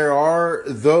 there are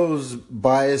those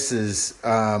biases,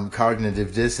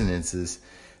 cognitive dissonances,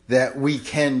 that we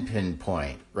can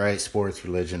pinpoint, right? Sports,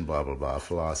 religion, blah, blah, blah,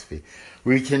 philosophy.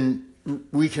 We can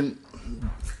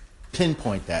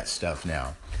pinpoint that stuff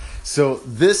now. So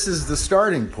this is the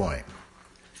starting point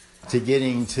to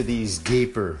getting to these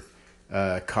deeper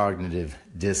cognitive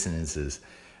dissonances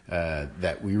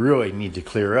that we really need to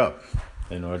clear up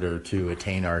in order to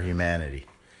attain our humanity.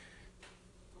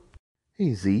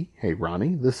 Hey Z, hey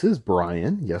Ronnie, this is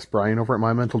Brian. Yes, Brian over at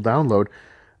My Mental Download.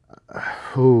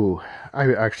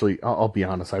 I'll be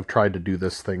honest, I've tried to do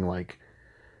this thing like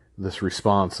this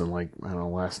response and like, I don't know,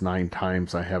 last 9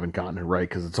 times I haven't gotten it right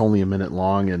because it's only a minute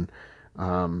long, and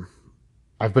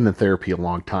I've been in therapy a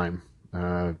long time,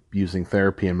 using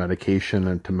therapy and medication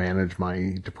and to manage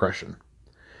my depression.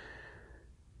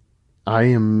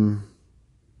 It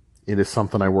is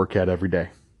something I work at every day.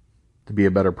 To be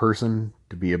a better person,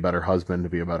 to be a better husband, to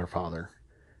be a better father.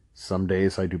 Some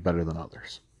days I do better than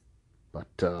others.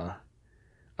 But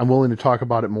I'm willing to talk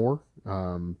about it more.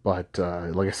 But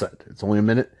like I said, it's only a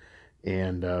minute,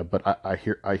 and but I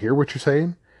hear what you're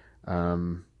saying.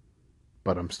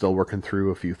 But I'm still working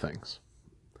through a few things.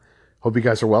 Hope you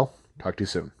guys are well. Talk to you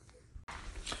soon.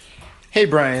 Hey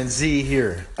Brian, Z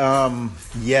here.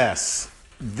 Yes,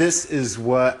 this is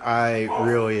what I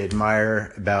really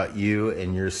admire about you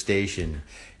and your station,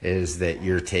 is that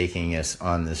you're taking us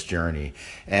on this journey.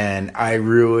 And I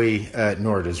really,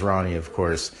 nor does Ronnie, of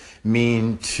course,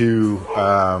 mean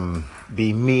to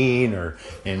be mean or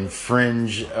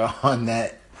infringe on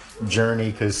that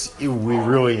journey, because we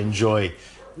really enjoy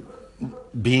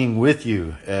being with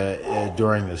you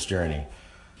during this journey.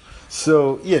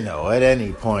 So, at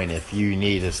any point, if you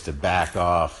need us to back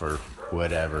off or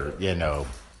whatever,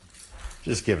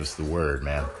 just give us the word,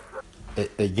 man.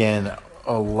 Again,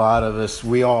 a lot of us,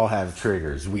 we all have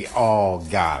triggers. We all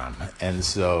got them. And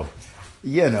so,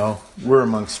 we're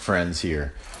amongst friends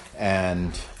here.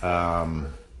 And,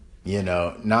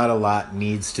 not a lot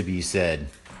needs to be said,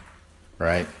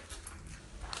 right?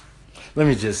 Let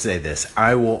me just say this.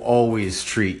 I will always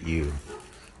treat you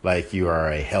like you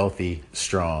are a healthy,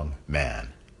 strong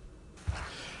man.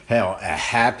 Hell, a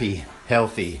happy,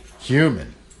 healthy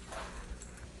human.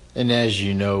 And as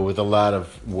you know, with a lot of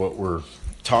what we're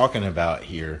talking about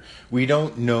here, we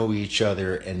don't know each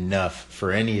other enough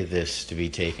for any of this to be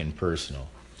taken personal.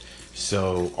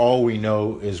 So all we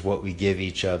know is what we give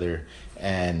each other,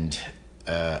 and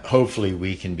hopefully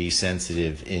we can be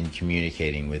sensitive in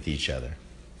communicating with each other.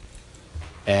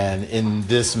 And in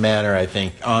this manner, I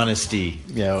think honesty,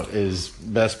 is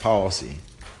best policy.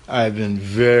 I've been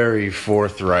very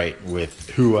forthright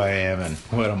with who I am and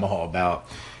what I'm all about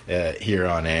here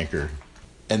on Anchor.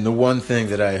 And the one thing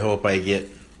that I hope I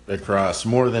get across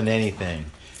more than anything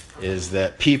is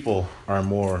that people are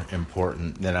more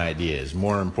important than ideas,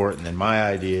 more important than my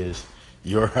ideas,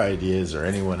 your ideas, or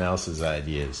anyone else's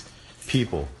ideas.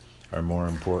 People are more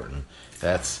important.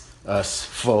 That's us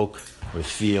folk with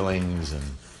feelings and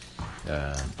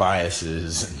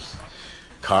biases and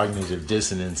cognitive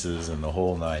dissonances and the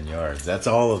whole 9 yards. That's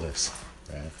all of us,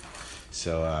 right?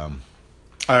 So,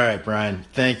 all right, Brian,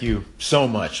 thank you so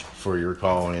much for your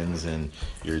call-ins and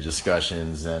your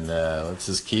discussions, and let's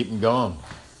just keep them going.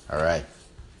 All right.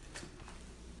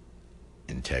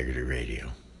 Integrity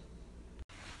Radio.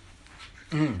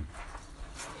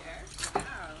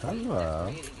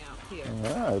 Hello.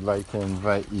 I'd like to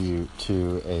invite you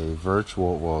to a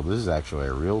virtual, well, this is actually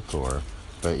a real tour,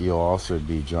 but you'll also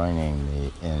be joining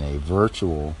me in a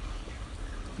virtual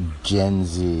Gen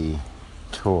Z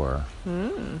tour,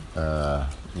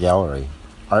 gallery,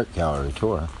 art gallery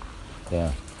tour.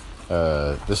 Yeah.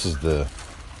 This is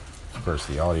of course,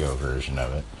 the audio version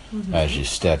of it. As you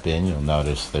step in, you'll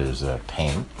notice there's a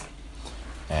paint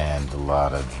and a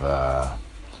lot of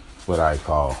what I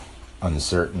call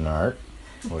uncertain art,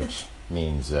 which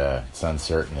means it's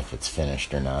uncertain if it's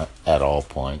finished or not at all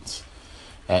points.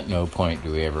 At no point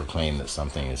do we ever claim that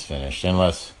something is finished,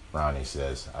 unless Ronnie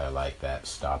says, I like that,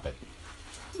 stop it.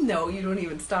 No, you don't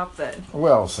even stop that.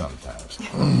 Well, sometimes.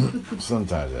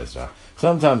 Sometimes I stop.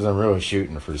 Sometimes I'm really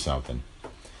shooting for something.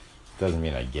 Doesn't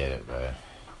mean I get it, but,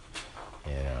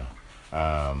 you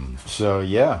know. So,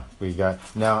 yeah, we got...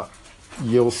 Now,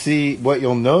 you'll see, what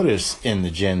you'll notice in the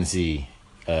Gen Z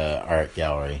art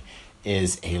gallery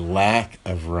is a lack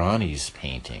of Ronnie's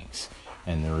paintings.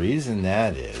 And the reason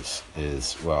that is,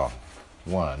 well,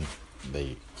 one,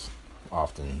 they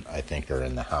often, I think, are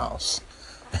in the house.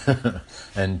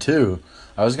 And two,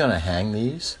 I was going to hang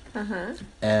these,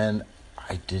 and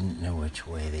I didn't know which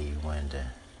way they wanted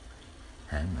to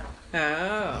hang them.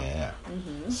 Oh. Yeah.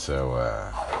 So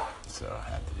I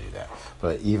had to do that.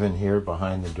 But even here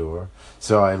behind the door,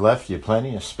 so I left you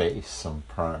plenty of space, some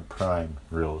prime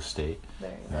real estate.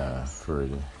 Very nice. For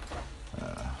the.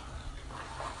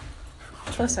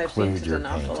 Plus, I include painted your an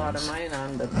awful lot of paintings. mine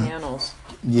on the panels.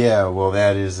 Yeah, well,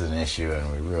 that is an issue,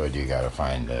 and we really do got to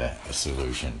find a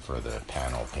solution for the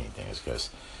panel paintings,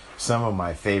 because some of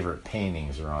my favorite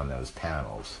paintings are on those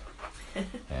panels, and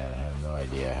I have no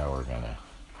idea how we're going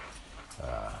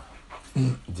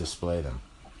to display them.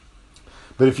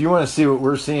 But if you want to see what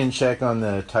we're seeing, check on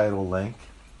the title link,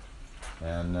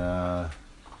 and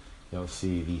you'll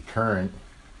see the current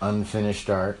unfinished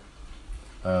art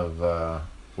of,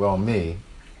 me,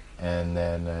 and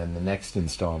then in the next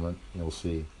installment, you'll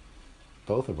see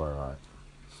both of our art.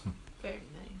 Very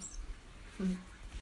nice.